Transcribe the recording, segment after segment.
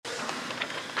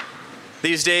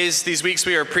These days, these weeks,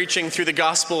 we are preaching through the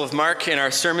Gospel of Mark in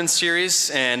our sermon series,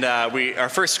 and our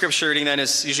first scripture reading then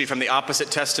is usually from the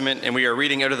opposite testament, and we are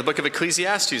reading out of the book of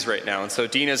Ecclesiastes right now. And so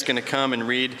Dina is going to come and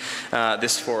read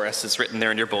this for us. It's written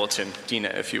there in your bulletin. Dina,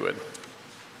 if you would.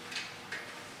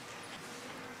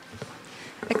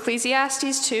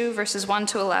 Ecclesiastes 2, verses 1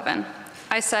 to 11.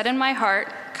 I said in my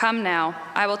heart, "Come now,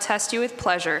 I will test you with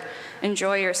pleasure.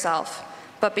 Enjoy yourself."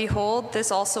 But behold,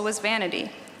 this also was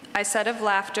vanity. I said of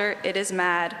laughter, "It is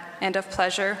mad," and of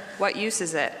pleasure, "What use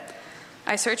is it?"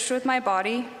 I searched with my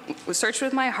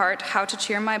heart how to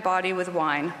cheer my body with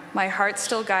wine, my heart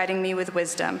still guiding me with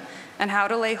wisdom, and how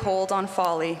to lay hold on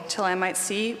folly, till I might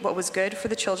see what was good for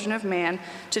the children of man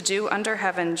to do under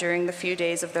heaven during the few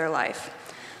days of their life.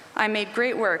 I made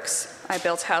great works. I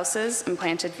built houses and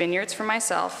planted vineyards for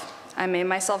myself. I made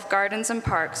myself gardens and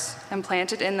parks, and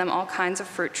planted in them all kinds of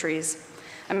fruit trees.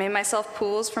 I made myself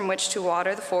pools from which to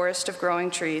water the forest of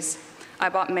growing trees. I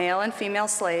bought male and female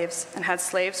slaves, and had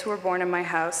slaves who were born in my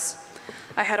house.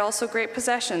 I had also great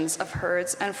possessions of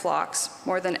herds and flocks,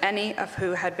 more than any of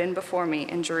who had been before me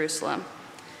in Jerusalem.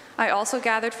 I also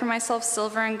gathered for myself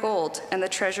silver and gold, and the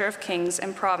treasure of kings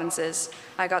and provinces.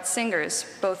 I got singers,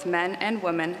 both men and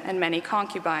women, and many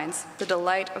concubines, the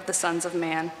delight of the sons of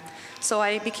man. So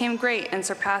I became great and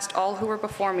surpassed all who were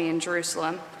before me in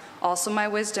Jerusalem. Also my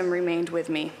wisdom remained with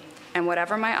me, and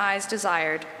whatever my eyes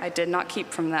desired, I did not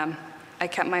keep from them. I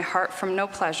kept my heart from no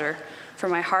pleasure, for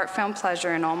my heart found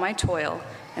pleasure in all my toil,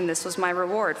 and this was my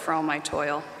reward for all my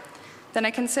toil. Then I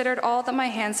considered all that my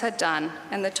hands had done,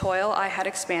 and the toil I had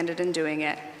expended in doing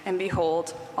it, and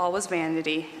behold, all was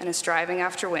vanity and a striving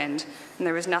after wind, and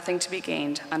there was nothing to be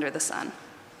gained under the sun.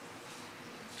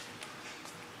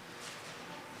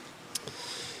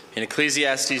 In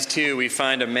Ecclesiastes 2, we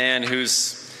find a man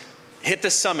who's hit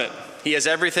the summit. He has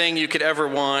everything you could ever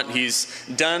want. He's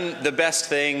done the best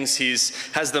things. He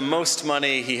has the most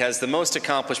money. He has the most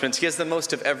accomplishments. He has the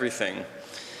most of everything.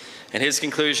 And his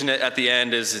conclusion at the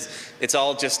end is it's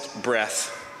all just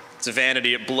breath. It's a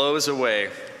vanity. It blows away.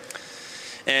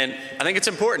 And I think it's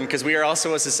important because we are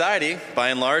also a society, by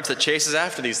and large, that chases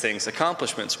after these things: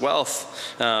 accomplishments,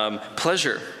 wealth,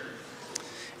 pleasure.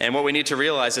 And what we need to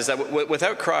realize is that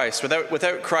without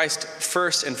Christ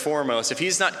first and foremost, if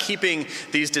he's not keeping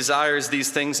these desires,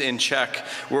 these things in check,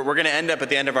 we're going to end up at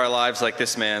the end of our lives like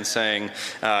this man saying,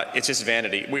 it's just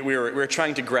vanity. We're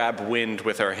trying to grab wind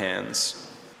with our hands.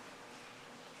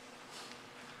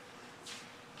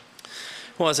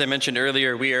 Well, as I mentioned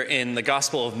earlier, we are in the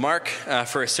Gospel of Mark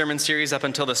for a sermon series up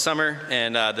until the summer,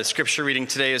 and the scripture reading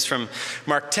today is from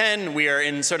Mark 10. We are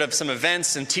in sort of some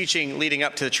events and teaching leading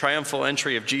up to the triumphal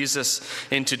entry of Jesus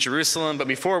into Jerusalem. But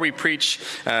before I preach,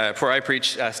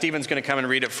 Stephen's going to come and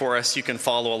read it for us. You can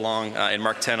follow along in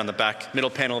Mark 10 on the back middle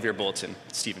panel of your bulletin.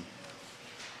 Stephen.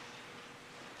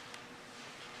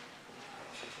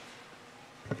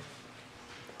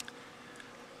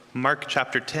 Mark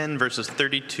chapter 10, verses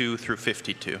 32 through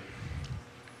 52.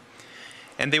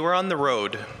 And they were on the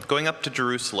road, going up to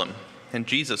Jerusalem, and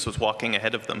Jesus was walking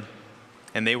ahead of them.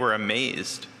 And they were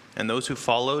amazed, and those who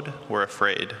followed were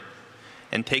afraid.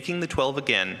 And taking the 12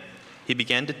 again, he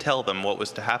began to tell them what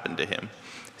was to happen to him,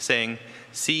 saying,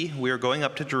 "See, we are going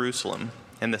up to Jerusalem,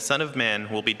 and the Son of Man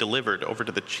will be delivered over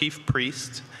to the chief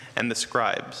priests and the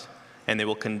scribes, and they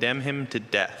will condemn him to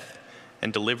death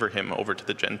and deliver him over to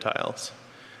the Gentiles.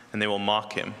 And they will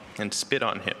mock him, and spit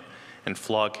on him, and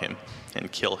flog him,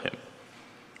 and kill him.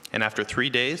 And after 3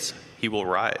 days he will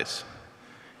rise."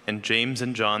 And James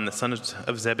and John, the sons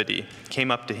of Zebedee, came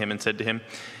up to him and said to him,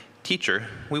 "Teacher,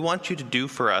 we want you to do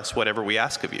for us whatever we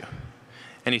ask of you."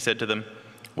 And he said to them,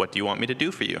 "What do you want me to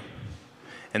do for you?"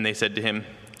 And they said to him,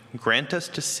 "Grant us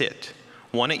to sit,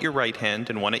 one at your right hand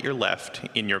and one at your left,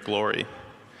 in your glory."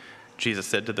 Jesus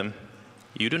said to them,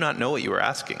 "You do not know what you are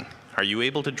asking. Are you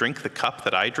able to drink the cup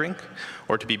that I drink,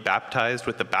 or to be baptized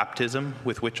with the baptism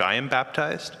with which I am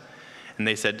baptized?" And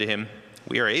they said to him,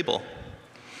 "We are able."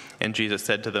 And Jesus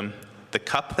said to them, "The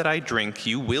cup that I drink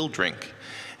you will drink,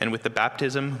 and with the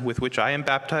baptism with which I am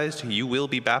baptized you will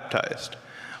be baptized.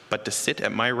 But to sit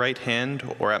at my right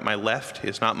hand or at my left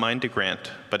is not mine to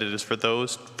grant, but it is for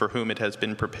those for whom it has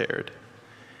been prepared."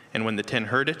 And when the 10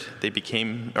 heard it, they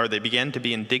began to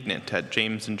be indignant at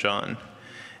James and John.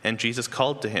 And Jesus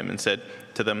called to him and said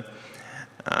to them,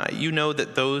 "You know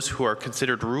that those who are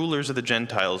considered rulers of the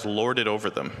Gentiles lord it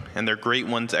over them, and their great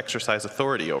ones exercise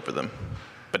authority over them.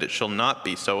 But it shall not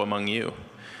be so among you.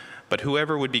 But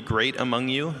whoever would be great among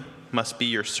you must be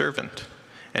your servant,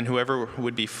 and whoever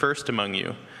would be first among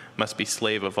you must be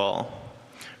slave of all.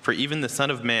 For even the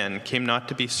Son of Man came not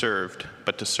to be served,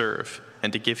 but to serve,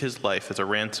 and to give his life as a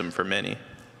ransom for many."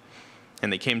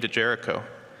 and they came to Jericho.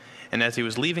 And as he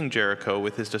was leaving Jericho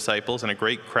with his disciples and a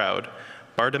great crowd,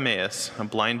 Bartimaeus, a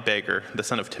blind beggar, the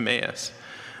son of Timaeus,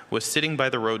 was sitting by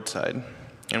the roadside.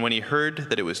 And when he heard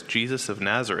that it was Jesus of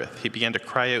Nazareth, he began to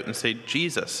cry out and say,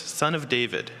 "Jesus, Son of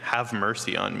David, have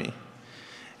mercy on me."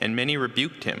 And many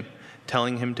rebuked him,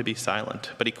 telling him to be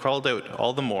silent. But he called out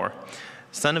all the more,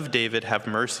 "Son of David, have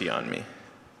mercy on me."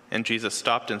 And Jesus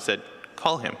stopped and said,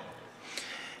 "Call him."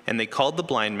 And they called the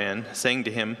blind man, saying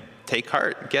to him, "Take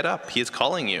heart, get up, he is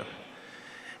calling you."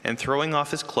 And throwing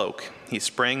off his cloak, he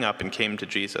sprang up and came to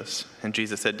Jesus. And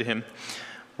Jesus said to him,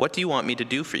 "What do you want me to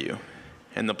do for you?"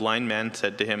 And the blind man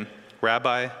said to him,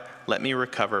 "Rabbi, let me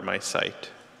recover my sight."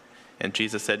 And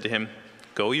Jesus said to him,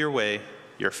 "Go your way,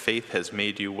 your faith has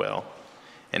made you well."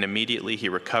 And immediately he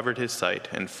recovered his sight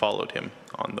and followed him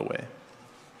on the way.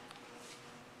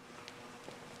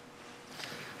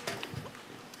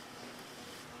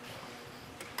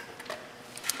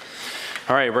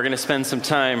 All right, we're going to spend some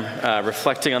time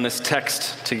reflecting on this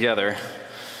text together.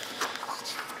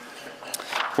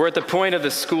 We're at the point of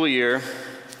the school year,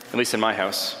 at least in my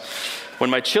house, when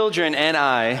my children and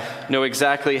I know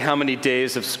exactly how many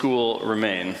days of school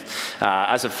remain.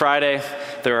 As of Friday,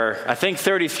 there are, I think,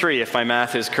 33, if my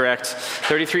math is correct,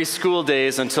 33 school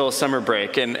days until summer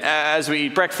break. And as we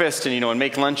eat breakfast and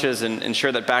make lunches and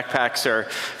ensure that backpacks are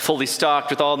fully stocked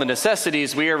with all the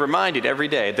necessities, we are reminded every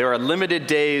day there are limited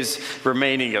days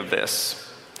remaining of this.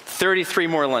 33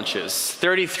 more lunches,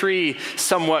 33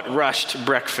 somewhat rushed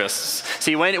breakfasts.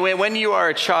 See, when you are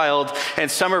a child and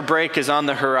summer break is on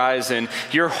the horizon,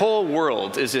 your whole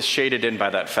world is just shaded in by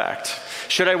that fact.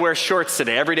 Should I wear shorts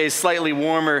today? Every day is slightly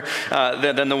warmer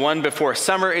than the one before.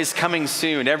 Summer is coming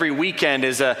soon. Every weekend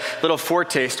is a little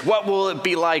foretaste. What will it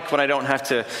be like when I don't have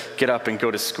to get up and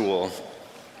go to school?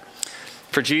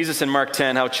 For Jesus in Mark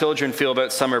 10, how children feel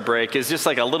about summer break is just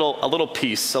like a little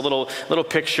piece, a little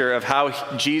picture of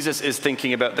how Jesus is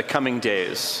thinking about the coming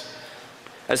days.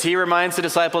 As he reminds the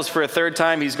disciples for a third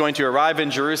time, he's going to arrive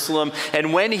in Jerusalem,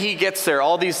 and when he gets there,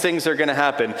 all these things are going to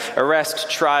happen: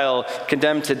 arrest, trial,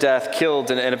 condemned to death,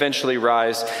 killed, and eventually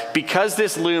rise. Because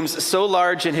this looms so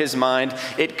large in his mind,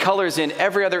 it colors in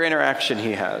every other interaction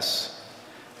he has.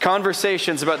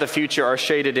 Conversations about the future are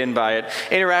shaded in by it.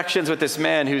 Interactions with this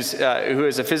man who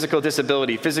has a physical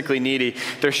disability, physically needy,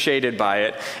 they're shaded by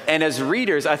it. And as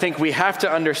readers, I think we have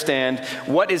to understand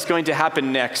what is going to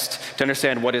happen next to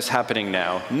understand what is happening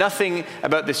now. Nothing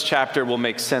about this chapter will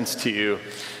make sense to you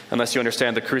unless you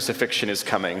understand the crucifixion is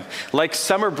coming. Like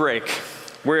summer break,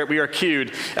 where we are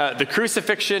cued, the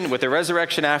crucifixion with the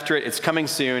resurrection after it, it's coming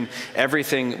soon.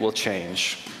 Everything will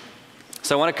change.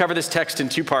 So I want to cover this text in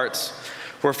two parts.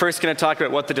 We're first going to talk about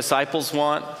what the disciples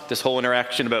want, this whole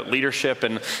interaction about leadership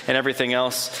and everything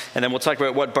else, and then we'll talk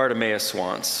about what Bartimaeus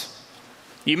wants.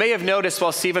 You may have noticed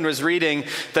while Stephen was reading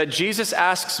that Jesus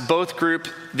asks both group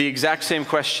the exact same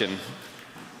question.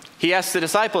 He asks the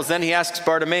disciples, then he asks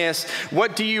Bartimaeus,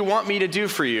 "What do you want me to do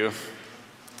for you?"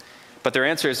 But their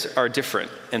answers are different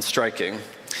and striking.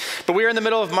 But we are in the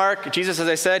middle of Mark. Jesus, as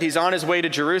I said, he's on his way to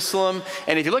Jerusalem.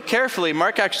 And if you look carefully,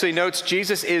 Mark actually notes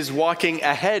Jesus is walking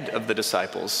ahead of the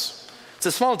disciples. It's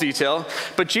a small detail,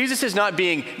 but Jesus is not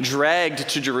being dragged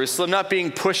to Jerusalem, not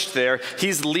being pushed there.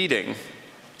 He's leading.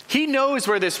 He knows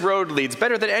where this road leads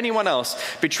better than anyone else: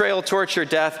 betrayal, torture,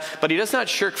 death. But he does not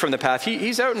shirk from the path.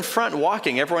 He's out in front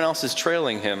walking. Everyone else is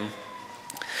trailing him.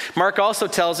 Mark also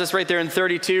tells us right there in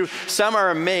 32, some are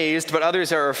amazed, but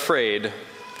others are afraid.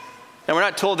 And we're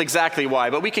not told exactly why,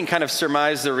 but we can kind of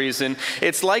surmise the reason.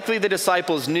 It's likely the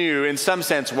disciples knew, in some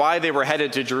sense, why they were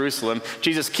headed to Jerusalem.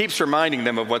 Jesus keeps reminding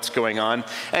them of what's going on.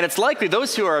 And it's likely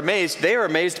those who are amazed, they are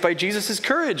amazed by Jesus'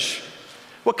 courage.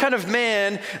 What kind of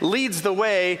man leads the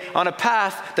way on a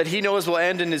path that he knows will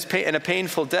end in a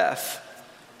painful death?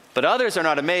 But others are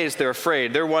not amazed, they're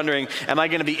afraid. They're wondering, am I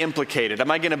going to be implicated?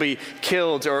 Am I going to be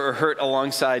killed or hurt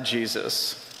alongside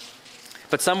Jesus?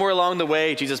 But somewhere along the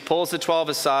way, Jesus pulls the 12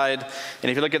 aside, and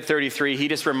if you look at 33, he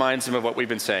just reminds them of what we've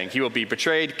been saying. He will be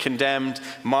betrayed, condemned,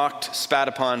 mocked, spat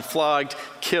upon, flogged,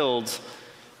 killed,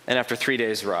 and after 3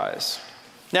 days rise.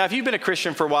 Now, if you've been a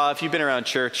Christian for a while, if you've been around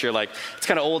church, you're like, it's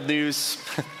kind of old news,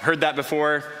 heard that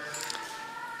before.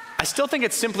 I still think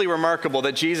it's simply remarkable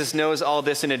that Jesus knows all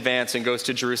this in advance and goes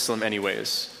to Jerusalem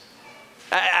anyways.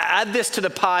 Add this to the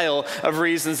pile of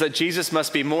reasons that Jesus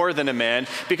must be more than a man,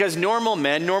 because normal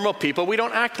men, normal people, we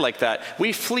don't act like that.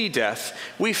 We flee death.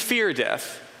 We fear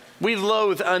death. We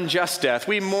loathe unjust death.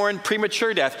 We mourn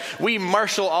premature death. We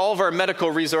marshal all of our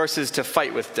medical resources to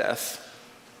fight with death.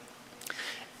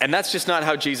 And that's just not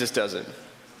how Jesus does it.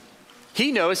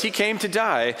 He knows he came to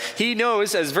die. He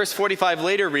knows, as verse 45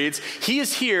 later reads, he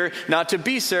is here not to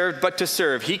be served, but to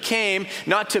serve. He came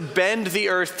not to bend the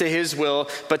earth to his will,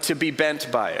 but to be bent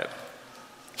by it.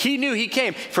 He knew he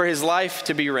came for his life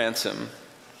to be ransom.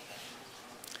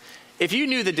 If you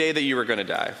knew the day that you were going to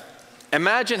die,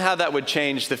 imagine how that would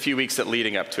change the few weeks that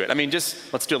leading up to it. I mean,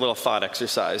 just let's do a little thought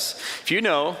exercise. If you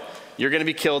know you're going to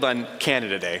be killed on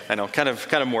Canada Day, I know, kind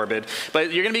of morbid,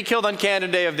 but you're going to be killed on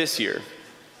Canada Day of this year.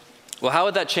 Well, how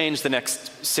would that change the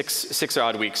next six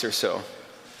odd weeks or so?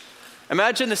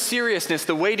 Imagine the seriousness,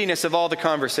 the weightiness of all the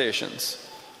conversations.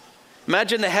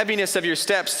 Imagine the heaviness of your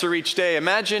steps through each day.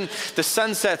 Imagine the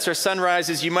sunsets or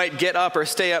sunrises you might get up or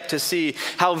stay up to see,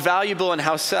 how valuable and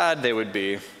how sad they would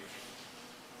be.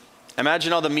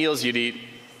 Imagine all the meals you'd eat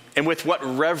and with what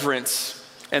reverence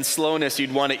and slowness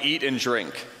you'd want to eat and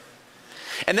drink.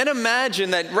 And then imagine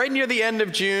that right near the end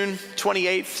of June,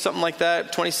 28th, something like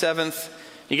that, 27th,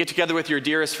 you get together with your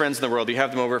dearest friends in the world, you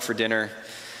have them over for dinner,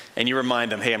 and you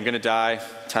remind them, hey, I'm going to die,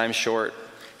 time's short.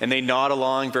 And they nod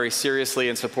along very seriously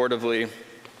and supportively.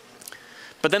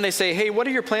 But then they say, hey, what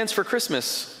are your plans for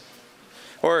Christmas?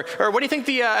 Or what do you think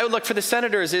the outlook for the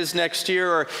Senators is next year?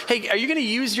 Or, hey, are you going to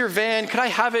use your van? Could I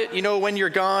have it, when you're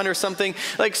gone or something?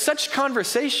 Like such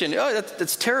conversation,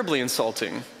 that's terribly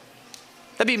insulting.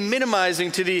 That'd be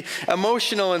minimizing to the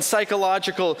emotional and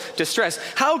psychological distress.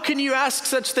 How can you ask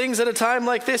such things at a time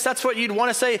like this? That's what you'd want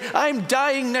to say, I'm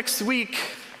dying next week.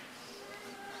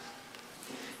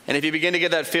 And if you begin to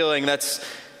get that feeling, that's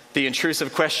the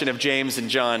intrusive question of James and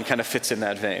John kind of fits in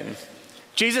that vein.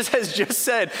 Jesus has just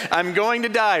said, I'm going to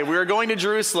die. We're going to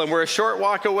Jerusalem. We're a short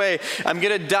walk away. I'm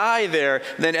going to die there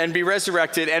and be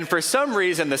resurrected. And for some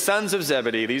reason, the sons of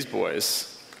Zebedee, these boys,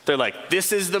 they're like,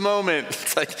 this is the moment.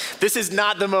 It's like, this is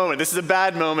not the moment. This is a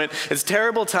bad moment. It's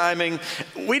terrible timing.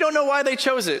 We don't know why they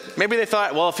chose it. Maybe they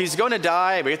thought, well, if he's going to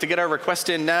die, we have to get our request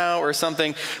in now or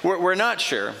something. We're not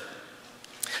sure.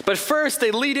 But first,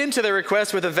 they lead into their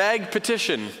request with a vague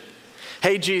petition.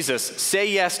 Hey, Jesus,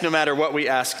 say yes no matter what we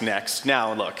ask next.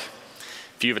 Now, look,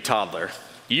 if you have a toddler,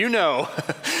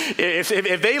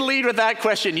 if they lead with that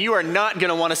question, you are not going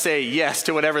to want to say yes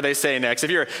to whatever they say next.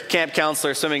 If you're a camp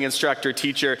counselor, swimming instructor,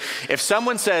 teacher, if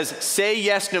someone says, say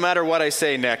yes no matter what I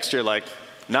say next, you're like,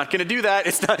 not going to do that.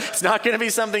 It's not going to be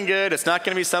something good. It's not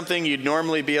going to be something you'd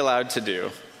normally be allowed to do.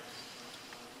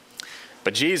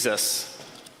 But Jesus,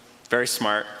 very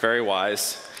smart, very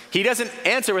wise, he doesn't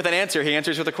answer with an answer. He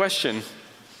answers with a question.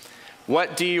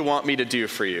 What do you want me to do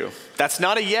for you? That's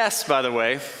not a yes, by the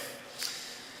way.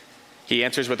 He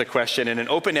answers with a question, and an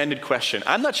open-ended question.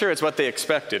 I'm not sure it's what they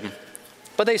expected,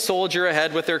 but they soldier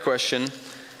ahead with their question.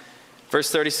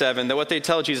 Verse 37, that what they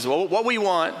tell Jesus, well, what we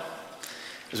want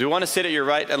is we want to sit at your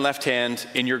right and left hand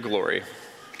in your glory.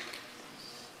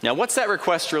 Now, what's that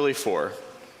request really for?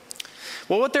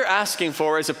 Well, what they're asking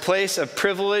for is a place of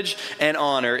privilege and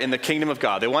honor in the kingdom of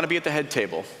God. They want to be at the head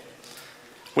table.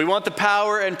 We want the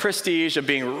power and prestige of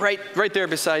being right there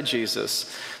beside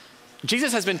Jesus.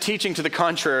 Jesus has been teaching to the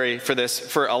contrary for this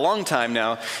for a long time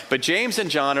now, but James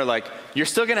and John are like, you're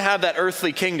still going to have that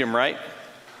earthly kingdom, right?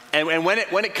 And when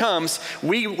it comes,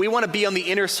 we want to be on the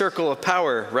inner circle of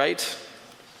power, right?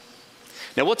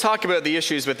 Now, we'll talk about the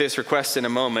issues with this request in a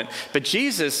moment, but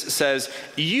Jesus says,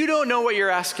 you don't know what you're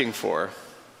asking for.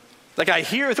 Like, I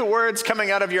hear the words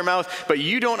coming out of your mouth, but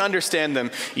you don't understand them.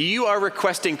 You are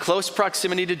requesting close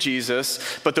proximity to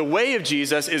Jesus, but the way of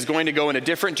Jesus is going to go in a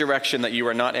different direction that you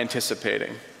are not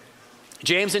anticipating.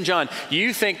 James and John,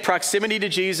 you think proximity to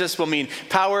Jesus will mean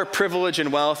power, privilege,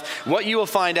 and wealth. What you will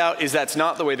find out is that's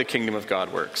not the way the kingdom of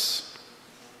God works.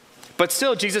 But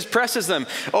still, Jesus presses them.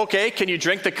 Okay, can you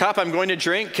drink the cup I'm going to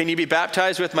drink? Can you be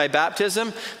baptized with my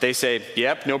baptism? They say,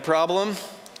 yep, no problem.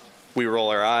 We roll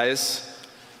our eyes.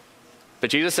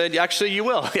 But Jesus said, actually, you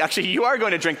will. Actually, you are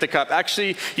going to drink the cup.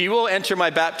 Actually, you will enter my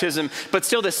baptism. But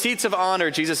still, the seats of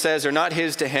honor, Jesus says, are not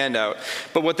his to hand out.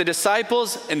 But what the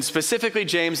disciples, and specifically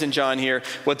James and John here,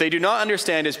 what they do not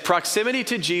understand is proximity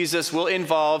to Jesus will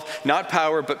involve not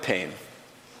power, but pain.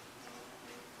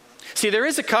 See, there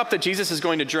is a cup that Jesus is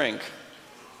going to drink.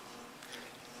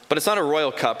 But it's not a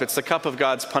royal cup. It's the cup of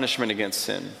God's punishment against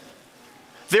sin.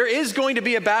 There is going to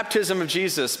be a baptism of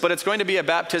Jesus, but it's going to be a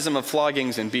baptism of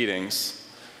floggings and beatings.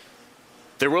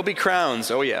 There will be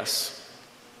crowns, oh yes,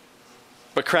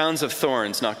 but crowns of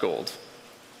thorns, not gold.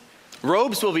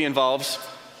 Robes will be involved,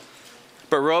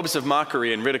 but robes of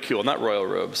mockery and ridicule, not royal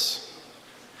robes.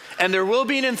 And there will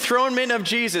be an enthronement of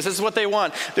Jesus. This is what they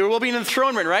want. There will be an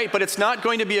enthronement, right? But it's not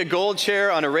going to be a gold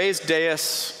chair on a raised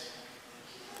dais.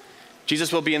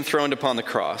 Jesus will be enthroned upon the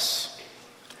cross.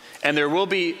 And there will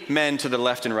be men to the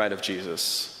left and right of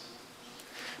Jesus.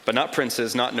 but not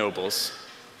princes, not nobles,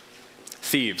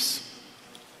 thieves,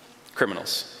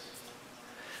 criminals.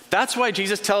 That's why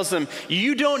Jesus tells them,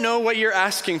 you don't know what you're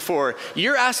asking for.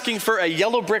 You're asking for a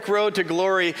yellow brick road to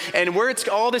glory, and where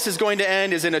all this is going to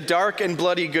end is in a dark and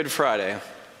bloody Good Friday.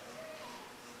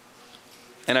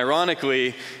 And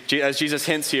ironically, as Jesus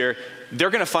hints here, they're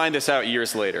going to find this out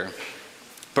years later.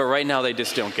 But right now, they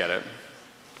just don't get it.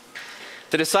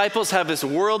 The disciples have this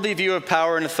worldly view of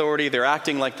power and authority. They're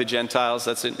acting like the Gentiles.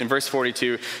 That's in verse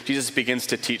 42. Jesus begins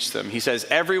to teach them. He says,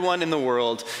 everyone in the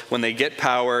world, when they get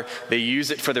power, they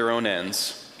use it for their own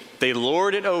ends. They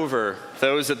lord it over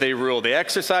those that they rule. They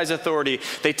exercise authority.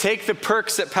 They take the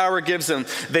perks that power gives them.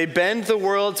 They bend the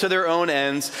world to their own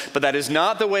ends, but that is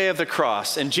not the way of the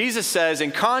cross. And Jesus says,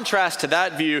 in contrast to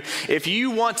that view, if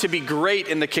you want to be great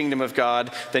in the kingdom of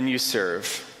God, then you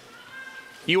serve.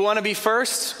 You want to be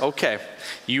first? Okay.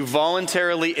 You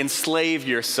voluntarily enslave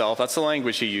yourself. That's the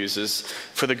language he uses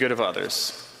for the good of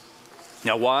others.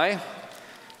 Now, why?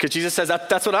 Because Jesus says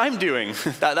that's what I'm doing.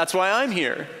 That's why I'm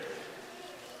here.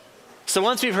 So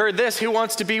once we've heard this, who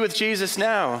wants to be with Jesus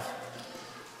now?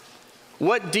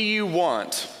 What do you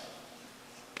want?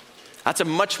 That's a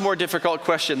much more difficult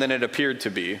question than it appeared to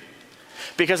be.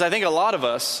 Because I think a lot of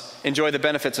us enjoy the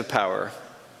benefits of power.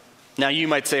 Now, you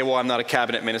might say, well, I'm not a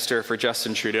cabinet minister for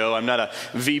Justin Trudeau. I'm not a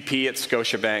VP at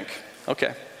Scotiabank.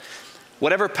 Okay.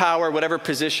 Whatever power, whatever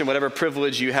position, whatever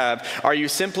privilege you have, are you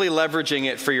simply leveraging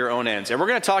it for your own ends? And we're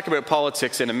going to talk about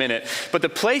politics in a minute. But the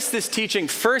place this teaching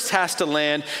first has to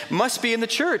land must be in the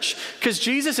church, because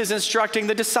Jesus is instructing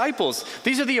the disciples.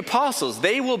 These are the apostles.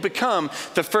 They will become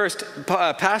the first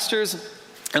pastors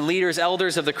and leaders,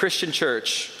 elders of the Christian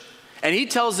church. And he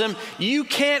tells them, you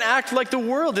can't act like the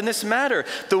world in this matter.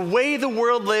 The way the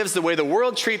world lives, the way the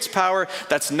world treats power,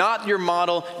 that's not your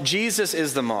model. Jesus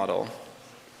is the model.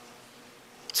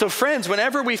 So friends,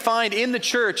 whenever we find in the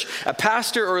church a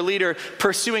pastor or leader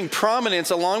pursuing prominence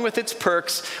along with its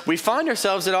perks, we find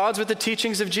ourselves at odds with the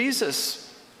teachings of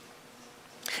Jesus.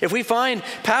 If we find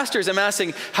pastors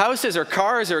amassing houses or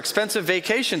cars or expensive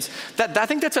vacations, I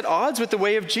think that's at odds with the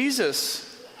way of Jesus.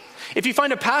 If you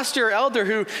find a pastor or elder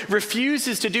who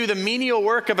refuses to do the menial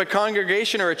work of a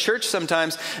congregation or a church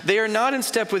sometimes, they are not in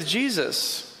step with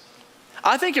Jesus.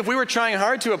 I think if we were trying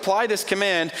hard to apply this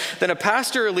command, then a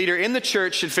pastor or leader in the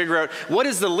church should figure out what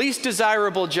is the least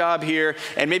desirable job here,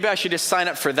 and maybe I should just sign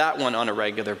up for that one on a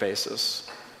regular basis.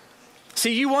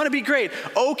 See, you want to be great.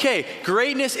 Okay,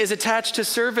 greatness is attached to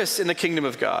service in the kingdom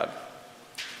of God.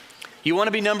 You want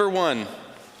to be number one.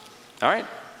 All right?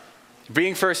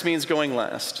 Being first means going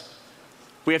last.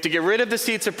 We have to get rid of the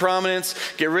seats of prominence,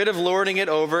 get rid of lording it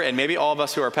over, and maybe all of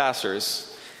us who are pastors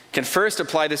can first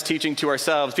apply this teaching to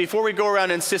ourselves before we go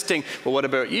around insisting, well, what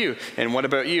about you? And what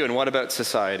about you? And what about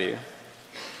society?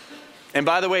 And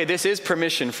by the way, this is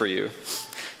permission for you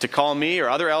to call me or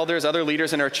other elders, other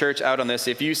leaders in our church out on this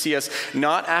if you see us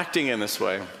not acting in this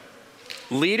way.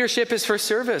 Leadership is for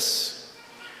service.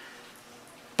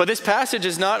 But this passage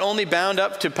is not only bound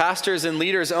up to pastors and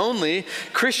leaders only.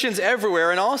 Christians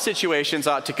everywhere in all situations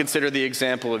ought to consider the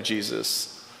example of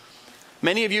Jesus.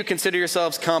 Many of you consider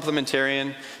yourselves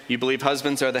complementarian. You believe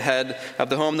husbands are the head of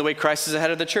the home the way Christ is the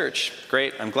head of the church.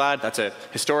 Great, I'm glad. That's a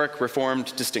historic,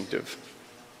 reformed distinctive.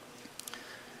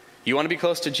 You want to be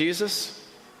close to Jesus?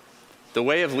 The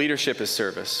way of leadership is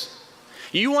service.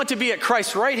 You want to be at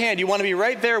Christ's right hand. You want to be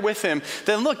right there with him.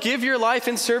 Then look, give your life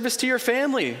in service to your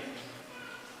family.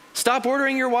 Stop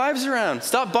ordering your wives around.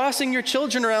 Stop bossing your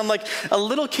children around like a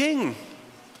little king.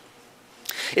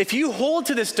 If you hold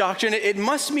to this doctrine, it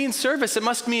must mean service. It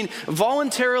must mean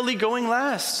voluntarily going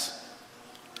last.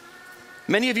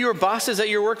 Many of you are bosses at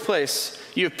your workplace.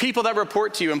 You have people that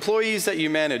report to you, employees that you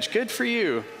manage. Good for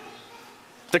you.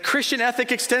 The Christian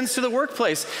ethic extends to the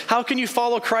workplace. How can you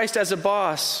follow Christ as a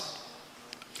boss?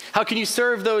 How can you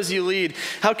serve those you lead?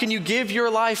 How can you give your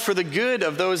life for the good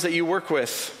of those that you work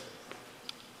with?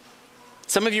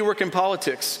 Some of you work in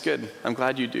politics. Good. I'm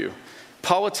glad you do.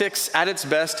 Politics at its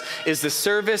best is the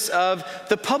service of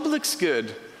the public's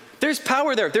good. There's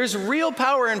power there. There's real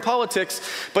power in politics,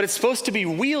 but it's supposed to be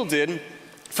wielded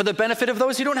for the benefit of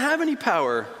those who don't have any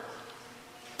power.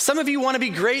 Some of you want to be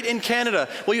great in Canada.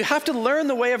 Well, you have to learn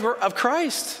the way of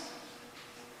Christ.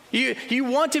 You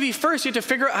want to be first. You have to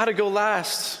figure out how to go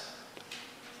last.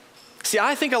 See,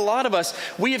 I think a lot of us,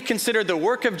 we have considered the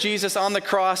work of Jesus on the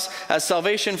cross as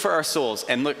salvation for our souls.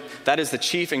 And look, that is the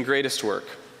chief and greatest work.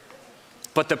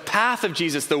 But the path of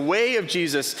Jesus, the way of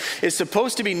Jesus, is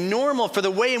supposed to be normal for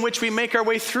the way in which we make our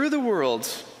way through the world.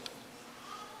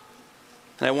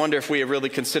 And I wonder if we have really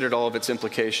considered all of its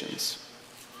implications.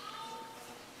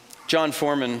 John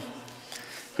Foreman,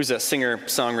 who's a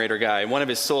singer-songwriter guy. One of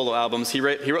his solo albums, he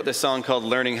wrote this song called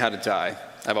Learning How to Die.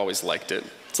 I've always liked it.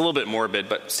 It's a little bit morbid,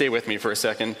 but stay with me for a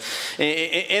second.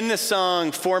 In the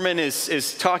song, Foreman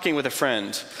is talking with a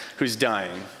friend who's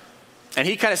dying. And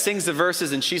he kind of sings the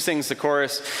verses and she sings the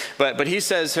chorus, but he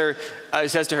says to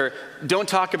her, don't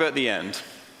talk about the end.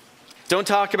 Don't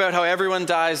talk about how everyone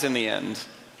dies in the end.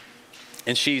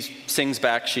 And she sings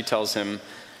back, she tells him,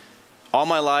 all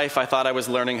my life I thought I was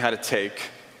learning how to take,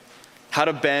 how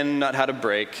to bend, not how to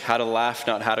break, how to laugh,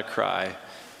 not how to cry.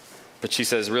 But she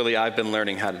says, really, I've been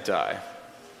learning how to die.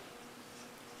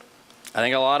 I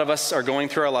think a lot of us are going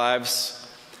through our lives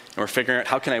and we're figuring out,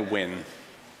 how can I win?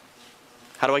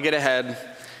 How do I get ahead?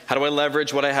 How do I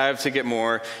leverage what I have to get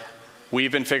more?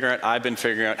 I've been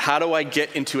figuring out, how do I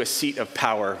get into a seat of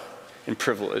power and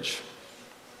privilege?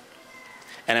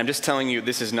 And I'm just telling you,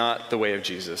 this is not the way of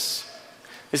Jesus.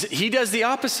 He does the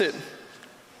opposite.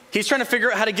 He's trying to figure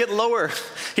out how to get lower.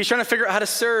 He's trying to figure out how to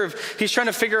serve. He's trying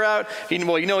to figure out,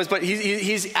 but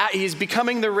he's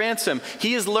becoming the ransom.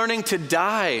 He is learning to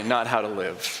die, not how to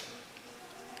live.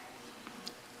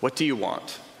 What do you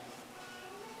want?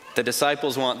 The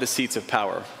disciples want the seats of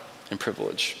power and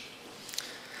privilege.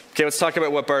 Okay, let's talk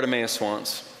about what Bartimaeus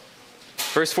wants.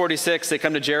 Verse 46, they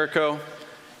come to Jericho.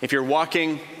 If you're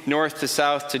walking north to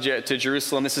south to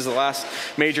Jerusalem, this is the last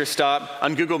major stop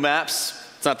on Google Maps.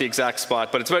 It's not the exact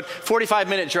spot, but it's about a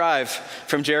 45-minute drive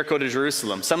from Jericho to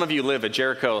Jerusalem. Some of you live a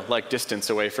Jericho-like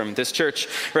distance away from this church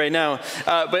right now.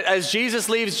 But as Jesus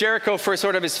leaves Jericho for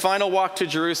sort of his final walk to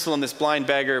Jerusalem, this blind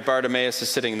beggar, Bartimaeus, is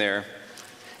sitting there.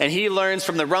 And he learns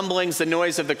from the rumblings, the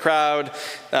noise of the crowd,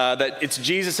 that it's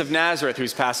Jesus of Nazareth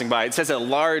who's passing by. It says a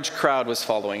large crowd was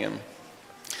following him.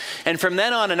 And from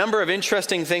then on, a number of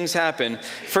interesting things happen.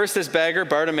 First, this beggar,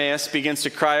 Bartimaeus, begins to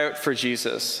cry out for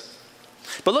Jesus.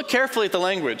 But look carefully at the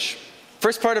language.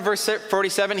 First part of verse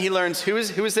 47, he learns who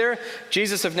is there?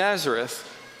 Jesus of Nazareth.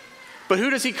 But who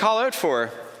does he call out for?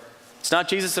 It's not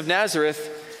Jesus of Nazareth,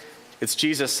 it's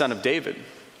Jesus, son of David.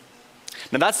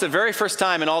 Now that's the very first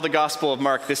time in all the Gospel of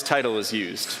Mark this title is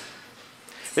used.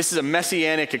 This is a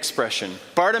messianic expression.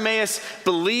 Bartimaeus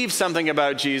believes something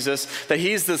about Jesus, that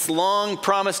he's this long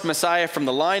promised Messiah from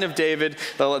the line of David,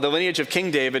 the lineage of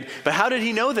King David. But how did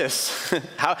he know this?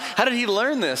 How did he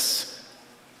learn this?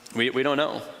 We don't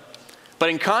know. But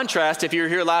in contrast, if you were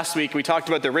here last week, we talked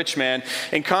about the rich man.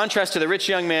 In contrast to the rich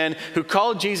young man who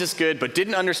called Jesus good but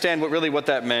didn't understand what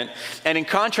that meant, and in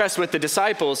contrast with the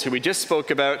disciples who we just spoke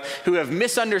about, who have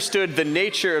misunderstood the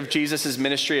nature of Jesus'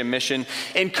 ministry and mission,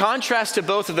 in contrast to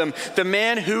both of them, the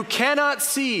man who cannot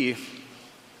see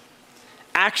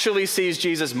actually sees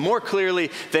Jesus more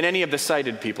clearly than any of the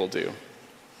sighted people do.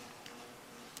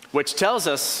 Which tells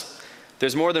us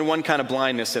there's more than one kind of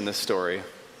blindness in this story.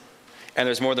 And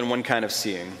there's more than one kind of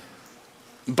seeing.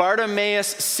 Bartimaeus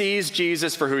sees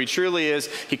Jesus for who he truly is.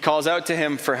 He calls out to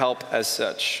him for help as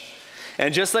such.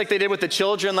 And just like they did with the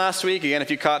children last week, again, if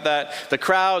you caught that, the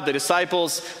crowd, the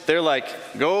disciples, they're like,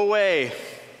 go away,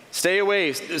 stay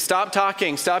away, stop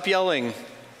talking, stop yelling.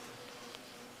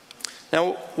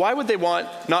 Now, why would they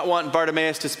not want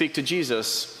Bartimaeus to speak to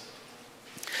Jesus?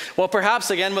 Well,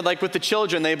 perhaps, again, with the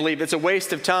children, they believe it's a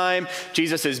waste of time.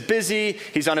 Jesus is busy.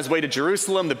 He's on his way to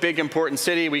Jerusalem, the big important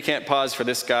city. We can't pause for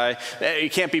this guy. He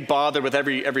can't be bothered with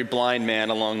every blind man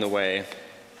along the way.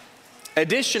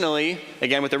 Additionally,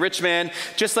 again, with the rich man,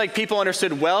 just like people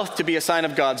understood wealth to be a sign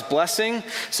of God's blessing,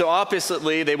 so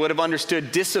oppositely, they would have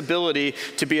understood disability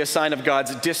to be a sign of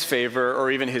God's disfavor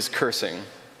or even his cursing.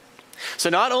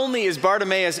 So not only is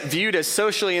Bartimaeus viewed as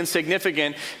socially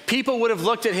insignificant, people would have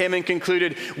looked at him and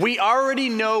concluded, we already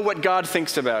know what God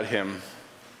thinks about him.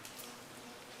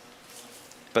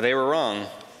 But they were wrong.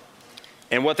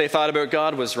 And what they thought about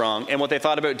God was wrong. And what they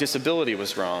thought about disability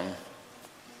was wrong.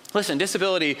 Listen,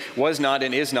 disability was not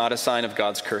and is not a sign of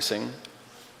God's cursing.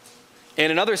 In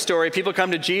another story, people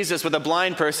come to Jesus with a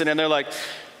blind person and they're like,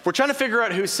 we're trying to figure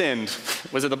out who sinned.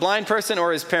 Was it the blind person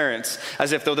or his parents?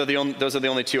 As if those are the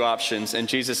only two options. And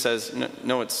Jesus says,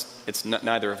 no, it's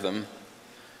neither of them.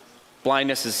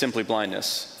 Blindness is simply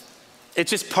blindness. It's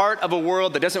just part of a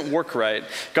world that doesn't work right.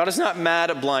 God is not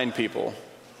mad at blind people.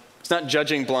 He's not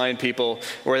judging blind people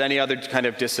or any other kind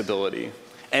of disability.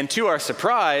 And to our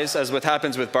surprise, as what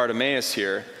happens with Bartimaeus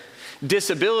here,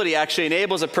 disability actually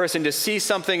enables a person to see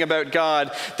something about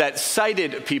God that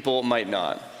sighted people might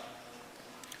not.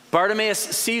 Bartimaeus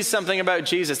sees something about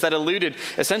Jesus that eluded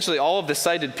essentially all of the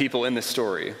sighted people in this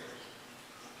story.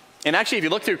 And actually, if you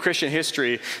look through Christian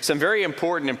history, some very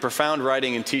important and profound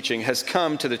writing and teaching has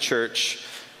come to the church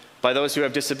by those who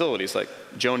have disabilities, like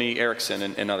Joni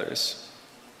Eareckson and others.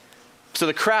 So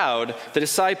the crowd, the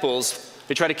disciples,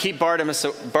 They try to keep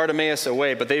Bartimaeus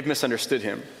away, but they've misunderstood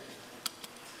him.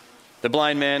 The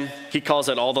blind man, he calls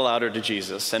out all the louder to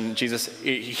Jesus. And Jesus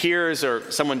hears, or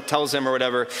someone tells him or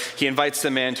whatever, he invites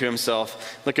the man to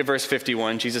himself. Look at verse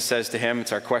 51. Jesus says to him,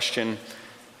 it's our question,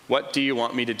 "What do you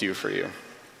want me to do for you?"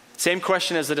 Same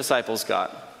question as the disciples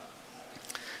got.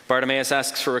 Bartimaeus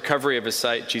asks for recovery of his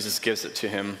sight. Jesus gives it to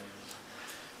him.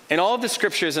 In all of the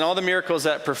scriptures and all the miracles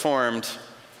that performed,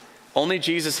 only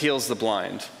Jesus heals the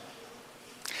blind.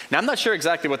 Now, I'm not sure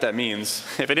exactly what that means.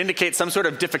 If it indicates some sort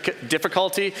of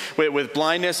difficulty with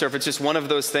blindness, or if it's just one of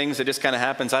those things that just kind of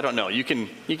happens, I don't know. You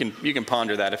can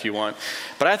ponder that if you want.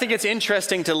 But I think it's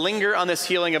interesting to linger on this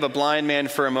healing of a blind man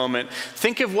for a moment.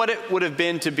 Think of what it would have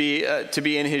been to be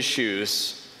in his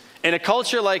shoes. In a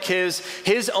culture like his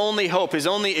only hope, his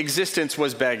only existence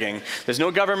was begging. There's no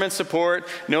government support,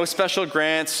 no special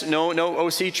grants, no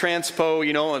OC transpo,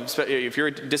 if you're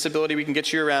a disability, we can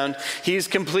get you around. He's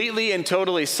completely and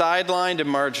totally sidelined and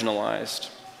marginalized.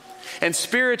 And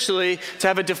spiritually, to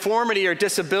have a deformity or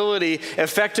disability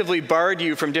effectively barred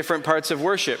you from different parts of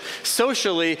worship.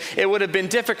 Socially, it would have been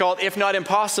difficult, if not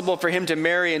impossible, for him to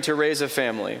marry and to raise a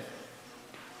family.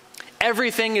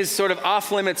 Everything is sort of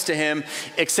off limits to him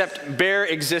except bare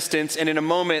existence, and in a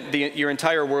moment, your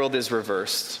entire world is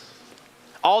reversed.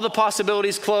 All the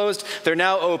possibilities closed, they're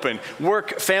now open.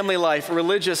 Work, family life,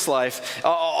 religious life,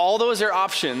 all those are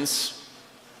options.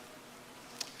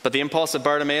 But the impulse of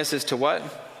Bartimaeus is to what?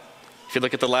 If you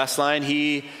look at the last line,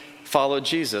 he followed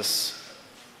Jesus.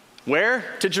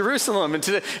 Where? To Jerusalem and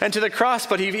to the cross,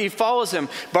 but he follows him.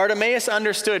 Bartimaeus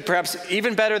understood, perhaps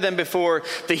even better than before,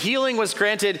 the healing was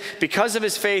granted because of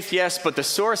his faith, yes, but the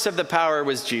source of the power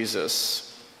was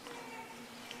Jesus.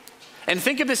 And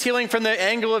think of this healing from the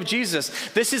angle of Jesus.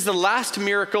 This is the last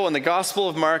miracle in the Gospel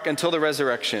of Mark until the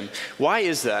resurrection. Why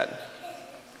is that?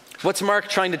 What's Mark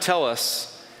trying to tell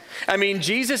us? I mean,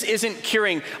 Jesus isn't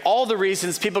curing all the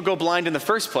reasons people go blind in the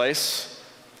first place.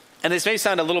 And this may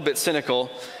sound a little bit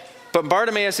cynical, but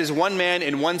Bartimaeus is one man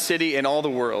in one city in all the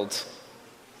world.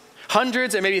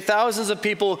 Hundreds and maybe thousands of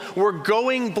people were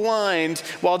going blind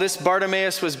while this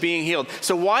Bartimaeus was being healed.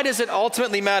 So why does it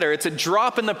ultimately matter? It's a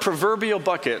drop in the proverbial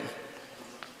bucket.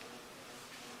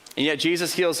 And yet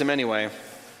Jesus heals him anyway.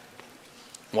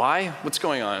 Why? What's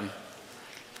going on?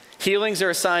 Healings are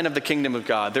a sign of the kingdom of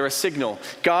God. They're a signal.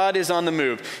 God is on the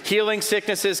move. Healing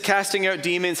sicknesses, casting out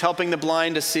demons, helping the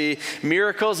blind to see.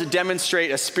 Miracles demonstrate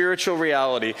a spiritual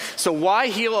reality. So why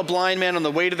heal a blind man on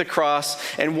the way to the cross?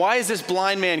 And why is this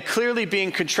blind man clearly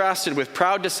being contrasted with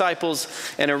proud disciples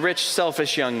and a rich,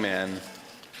 selfish young man?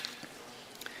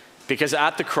 Because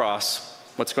at the cross,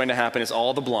 what's going to happen is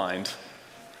all the blind,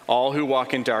 all who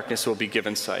walk in darkness will be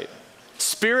given sight.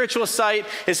 Spiritual sight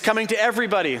is coming to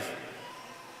everybody.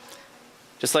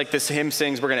 Just like this hymn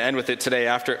sings, we're going to end with it today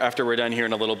after we're done here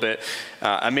in a little bit.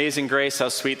 Amazing grace, how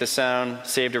sweet the sound,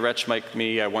 saved a wretch like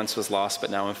me. I once was lost,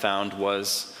 but now am found,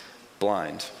 was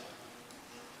blind,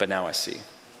 but now I see.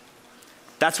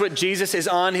 That's what Jesus is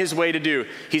on his way to do.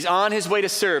 He's on his way to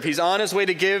serve. He's on his way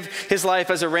to give his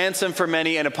life as a ransom for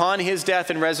many. And upon his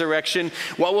death and resurrection,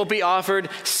 what will be offered?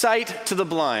 Sight to the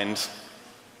blind.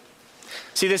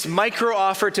 See, this micro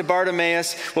offer to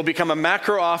Bartimaeus will become a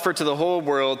macro offer to the whole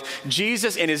world.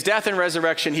 Jesus, in his death and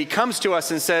resurrection, he comes to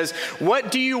us and says,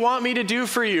 "What do you want me to do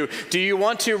for you? Do you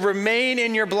want to remain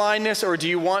in your blindness, or do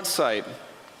you want sight?"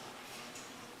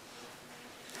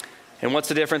 And what's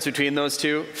the difference between those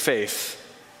two? Faith.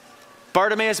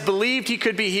 Bartimaeus believed he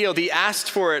could be healed. He asked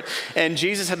for it, and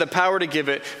Jesus had the power to give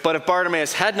it. But if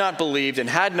Bartimaeus had not believed and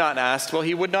had not asked, well,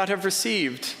 he would not have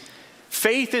received.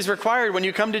 Faith is required when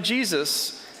you come to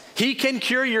Jesus. He can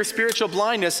cure your spiritual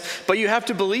blindness, but you have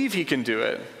to believe he can do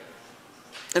it.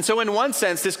 And so in one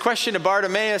sense, this question to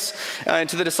Bartimaeus and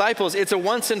to the disciples, it's a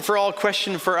once and for all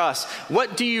question for us.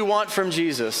 What do you want from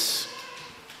Jesus?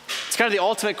 It's kind of the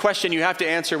ultimate question you have to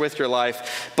answer with your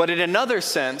life. But in another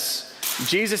sense,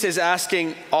 Jesus is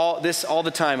asking all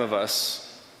the time of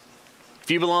us. If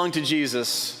you belong to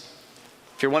Jesus,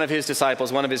 if you're one of his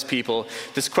disciples, one of his people,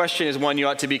 this question is one you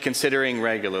ought to be considering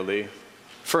regularly.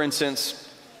 For instance,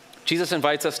 Jesus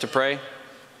invites us to pray.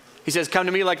 He says, "Come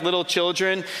to me like little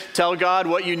children. Tell God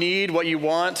what you need, what you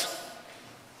want."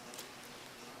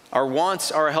 Our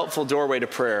wants are a helpful doorway to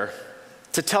prayer.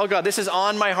 To tell God, this is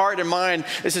on my heart and mind.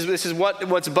 This is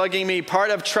what's bugging me. Part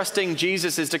of trusting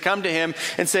Jesus is to come to him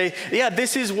and say, yeah,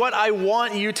 this is what I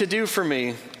want you to do for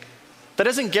me. That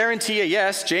doesn't guarantee a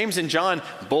yes. James and John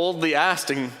boldly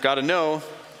asked and got a no.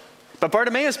 But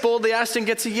Bartimaeus boldly asked and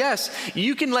gets a yes.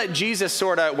 You can let Jesus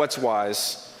sort out what's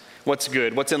wise, what's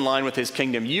good, what's in line with his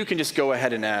kingdom. You can just go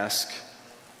ahead and ask.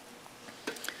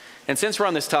 And since we're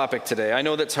on this topic today, I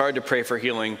know that's hard to pray for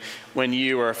healing when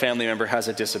you or a family member has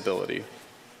a disability.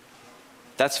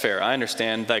 That's fair. I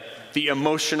understand, like the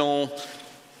emotional,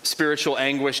 spiritual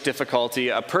anguish, difficulty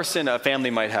a family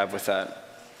might have with that.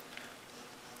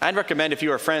 I'd recommend if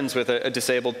you are friends with a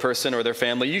disabled person or their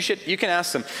family, you can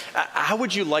ask them, how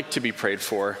would you like to be prayed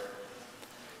for?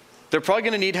 They're probably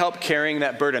going to need help carrying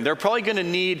that burden. They're probably going to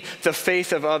need the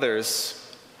faith of others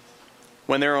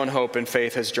when their own hope and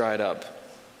faith has dried up.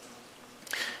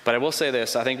 But I will say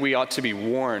this, I think we ought to be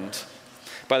warned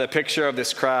by the picture of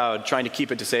this crowd trying to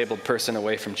keep a disabled person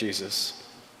away from Jesus.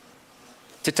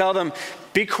 To tell them,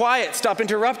 be quiet, stop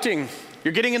interrupting,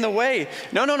 you're getting in the way.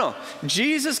 No.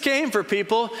 Jesus came for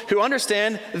people who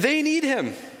understand they need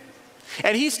him.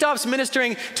 And he stops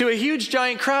ministering to a huge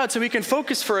giant crowd so he can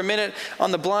focus for a minute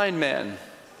on the blind man.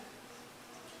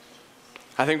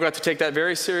 I think we have to take that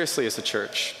very seriously as a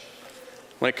church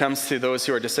when it comes to those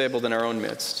who are disabled in our own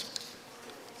midst.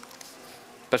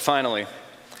 But finally,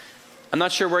 I'm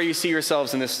not sure where you see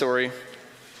yourselves in this story.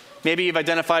 Maybe you've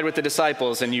identified with the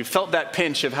disciples and you felt that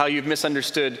pinch of how you've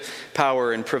misunderstood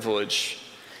power and privilege.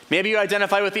 Maybe you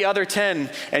identify with the other 10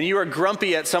 and you are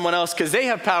grumpy at someone else because they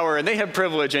have power and they have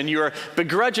privilege and you are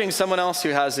begrudging someone else who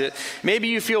has it. Maybe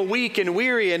you feel weak and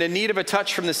weary and in need of a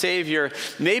touch from the Savior.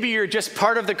 Maybe you're just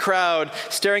part of the crowd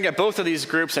staring at both of these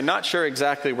groups and not sure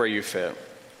exactly where you fit.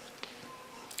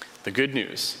 The good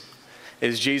news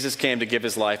is Jesus came to give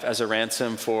his life as a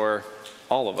ransom for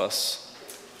all of us.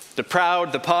 The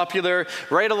proud, the popular,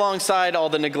 right alongside all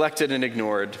the neglected and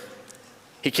ignored.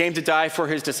 He came to die for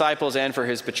his disciples and for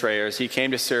his betrayers. He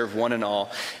came to serve one and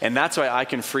all. And that's why I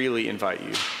can freely invite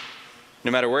you.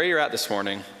 No matter where you're at this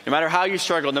morning, no matter how you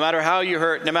struggle, no matter how you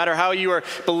hurt, no matter how you are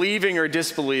believing or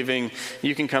disbelieving,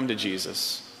 you can come to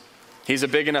Jesus. He's a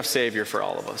big enough Savior for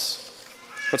all of us.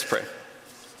 Let's pray.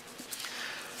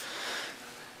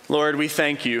 Lord, we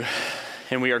thank you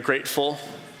and we are grateful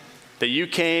that you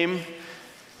came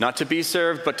not to be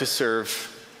served, but to serve.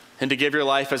 And to give your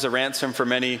life as a ransom for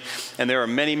many. And there are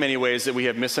many, many ways that we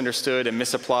have misunderstood and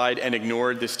misapplied and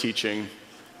ignored this teaching.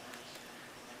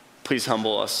 Please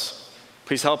humble us.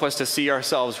 Please help us to see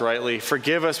ourselves rightly.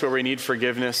 Forgive us where we need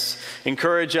forgiveness.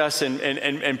 Encourage us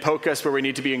and poke us where we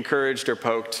need to be encouraged or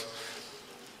poked.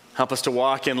 Help us to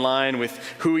walk in line with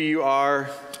who you are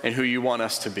and who you want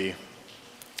us to be.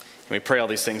 And we pray all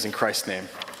these things in Christ's name.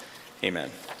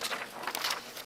 Amen.